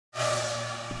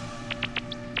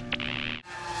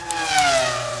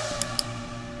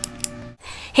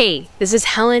Hey, this is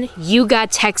Helen. You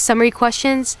got text summary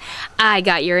questions? I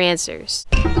got your answers.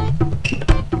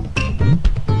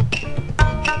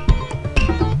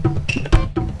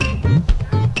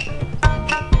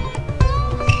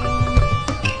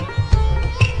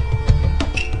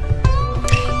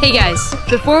 Hey guys,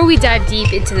 before we dive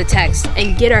deep into the text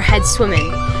and get our heads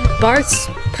swimming, Barth's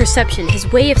perception, his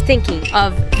way of thinking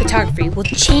of photography will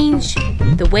change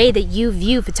the way that you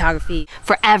view photography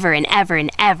forever and ever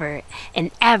and ever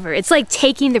and ever. It's like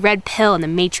taking the red pill in the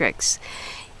Matrix.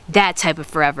 That type of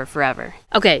forever.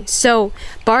 Okay, so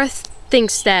Barth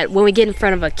thinks that when we get in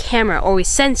front of a camera or we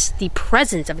sense the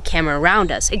presence of a camera around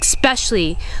us,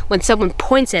 especially when someone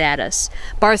points it at us,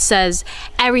 Barth says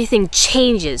everything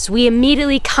changes. We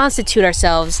immediately constitute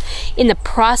ourselves in the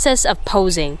process of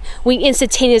posing. We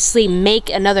instantaneously make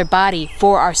another body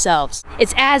for ourselves.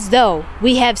 It's as though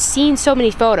we have seen so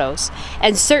many photos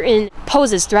and certain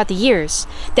poses throughout the years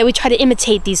that we try to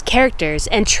imitate these characters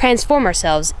and transform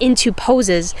ourselves into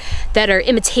poses that are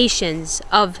imitations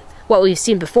of what we've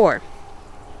seen before.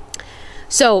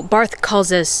 So Barth calls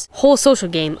this whole social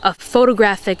game a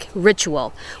photographic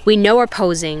ritual. We know we're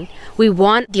posing, we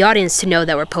want the audience to know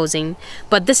that we're posing,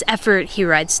 but this effort, he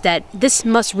writes, that this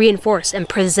must reinforce and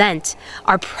present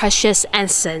our precious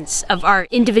essence of our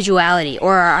individuality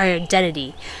or our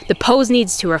identity. The pose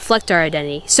needs to reflect our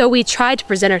identity. So we try to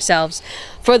present ourselves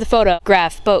for the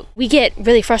photograph, but we get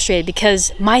really frustrated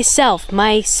because myself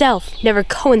never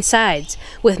coincides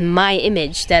with my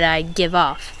image that I give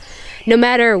off. No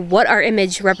matter what our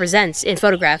image represents in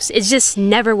photographs, it's just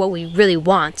never what we really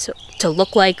want to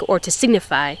look like or to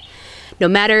signify, no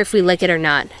matter if we like it or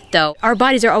not. Though our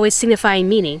bodies are always signifying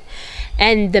meaning,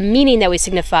 and the meaning that we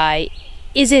signify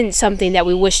isn't something that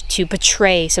we wish to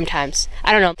portray sometimes.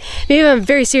 I don't know, maybe I'm a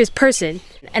very serious person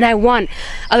and I want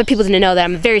other people to know that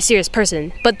I'm a very serious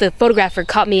person, but the photographer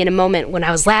caught me in a moment when I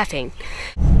was laughing.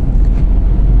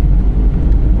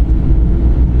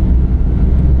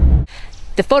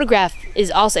 The photograph is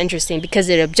also interesting because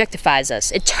it objectifies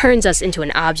us. It turns us into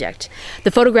an object. The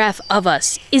photograph of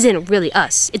us isn't really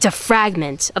us. It's a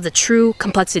fragment of the true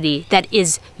complexity that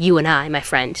is you and I, my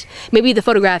friend. Maybe the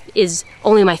photograph is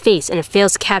only my face and it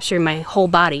fails to capture my whole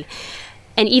body.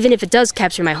 And even if it does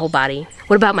capture my whole body,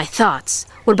 what about my thoughts?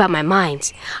 What about my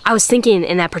mind? I was thinking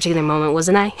in that particular moment,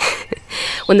 wasn't I?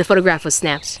 When the photograph was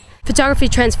snapped. Photography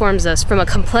transforms us from a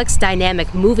complex,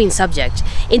 dynamic, moving subject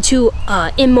into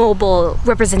an immobile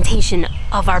representation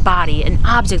of our body, an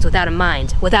object without a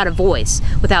mind, without a voice,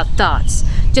 without thoughts,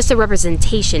 just a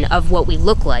representation of what we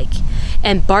look like.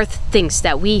 And Barth thinks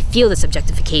that we feel this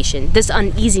objectification, this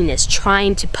uneasiness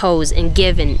trying to pose and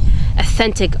give an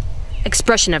authentic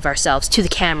expression of ourselves to the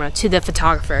camera, to the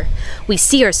photographer. We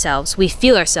see ourselves, we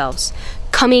feel ourselves,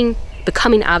 becoming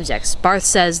objects. Barth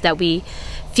says that we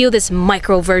feel this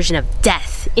micro version of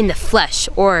death in the flesh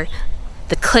or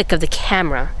the click of the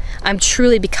camera. I'm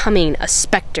truly becoming a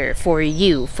specter for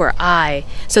you, for I.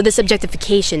 So this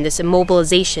objectification, this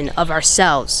immobilization of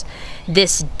ourselves,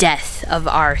 this death of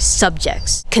our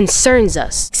subjects concerns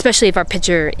us, especially if our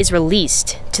picture is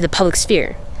released to the public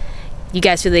sphere. You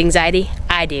guys feel the anxiety?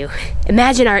 I do.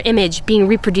 Imagine our image being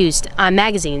reproduced on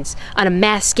magazines on a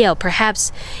mass scale.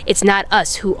 Perhaps it's not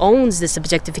us who owns this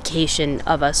objectification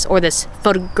of us or this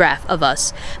photograph of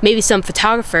us. Maybe some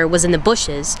photographer was in the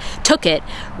bushes, took it,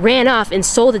 ran off and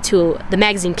sold it to the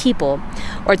magazine people,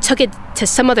 or took it to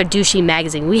some other douchey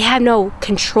magazine. We have no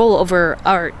control over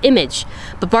our image,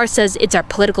 but Barth says it's our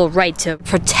political right to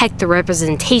protect the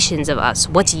representations of us.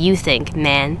 What do you think,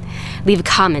 man? Leave a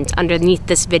comment underneath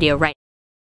this video right now.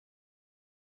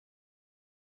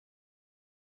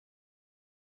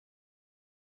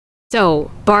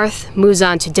 So, Barth moves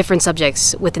on to different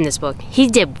subjects within this book. He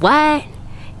did what?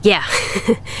 Yeah.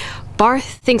 Barth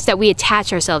thinks that we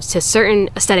attach ourselves to certain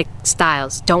aesthetic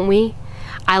styles, don't we?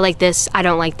 I like this, I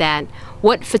don't like that.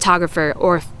 What photographer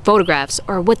or photographs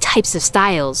or what types of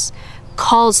styles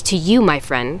calls to you, my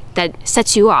friend, that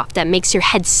sets you off, that makes your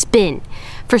head spin?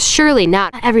 For surely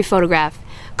not every photograph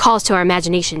calls to our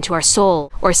imagination, to our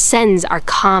soul, or sends our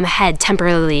calm head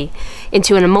temporarily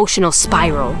into an emotional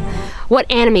spiral. What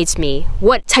animates me?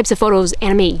 What types of photos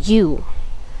animate you?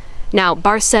 Now,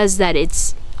 Barth says that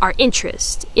it's our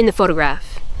interest in the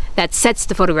photograph that sets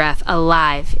the photograph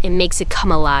alive and makes it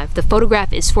come alive. The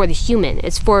photograph is for the human.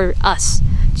 It's for us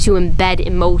to embed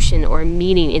emotion or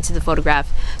meaning into the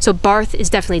photograph. So Barth is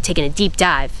definitely taking a deep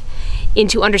dive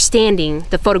into understanding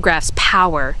the photograph's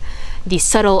power, the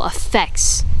subtle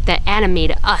effects that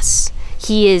animate us.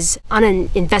 He is on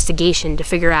an investigation to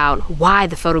figure out why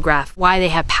the photograph, why they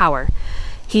have power.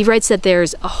 He writes that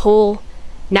there's a whole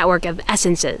network of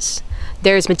essences.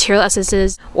 There's material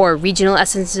essences or regional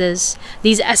essences.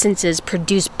 These essences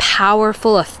produce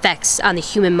powerful effects on the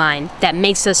human mind that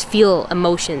makes us feel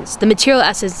emotions. The material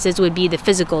essences would be the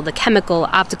physical, the chemical,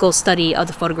 optical study of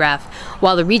the photograph,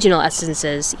 while the regional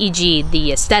essences, e.g.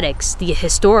 the aesthetics, the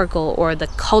historical or the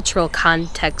cultural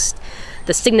context,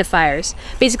 the signifiers.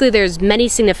 Basically, there's many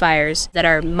signifiers that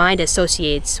our mind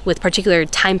associates with particular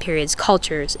time periods,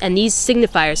 cultures, and these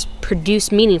signifiers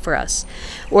produce meaning for us,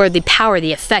 or the power,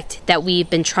 the effect that we've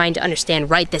been trying to understand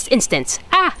right this instant.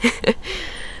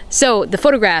 So the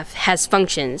photograph has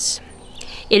functions.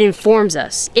 It informs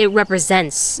us. It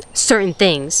represents certain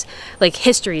things like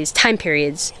histories, time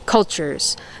periods,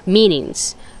 cultures,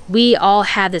 meanings. We all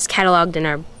have this cataloged in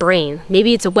our brain.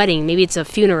 Maybe it's a wedding, maybe it's a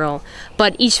funeral,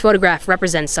 but each photograph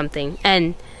represents something,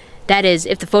 and that is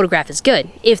if the photograph is good.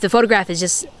 If the photograph is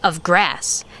just of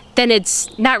grass, then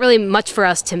it's not really much for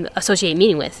us to associate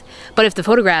meaning with. But if the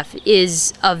photograph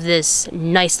is of this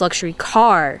nice luxury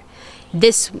car,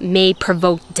 this may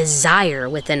provoke desire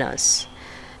within us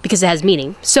because it has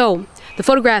meaning. So the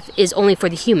photograph is only for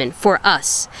the human, for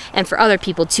us, and for other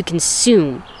people to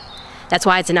consume. That's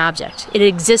why it's an object. It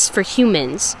exists for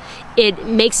humans. It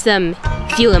makes them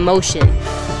feel emotion.